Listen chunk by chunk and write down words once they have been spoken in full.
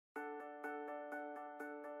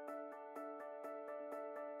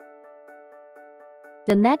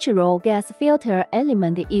The natural gas filter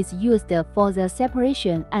element is used for the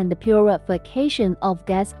separation and purification of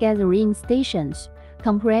gas gathering stations,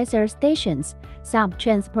 compressor stations,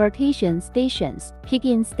 sub-transportation stations,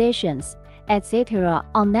 picking stations, etc.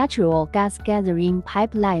 on natural gas gathering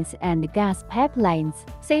pipelines and gas pipelines.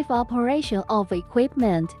 Safe operation of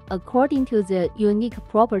equipment. According to the unique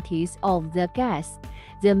properties of the gas,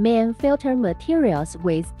 the main filter materials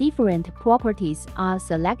with different properties are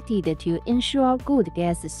selected to ensure good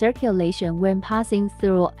gas circulation when passing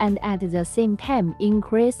through and at the same time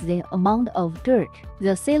increase the amount of dirt.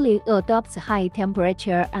 The sealing adopts high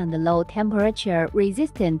temperature and low temperature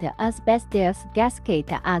resistant asbestos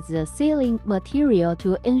gasket as the sealing material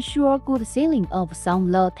to ensure good sealing of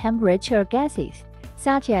some low temperature gases,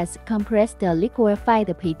 such as compressed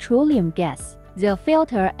liquefied petroleum gas. The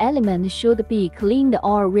filter element should be cleaned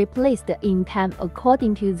or replaced in time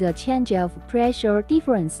according to the change of pressure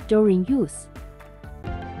difference during use.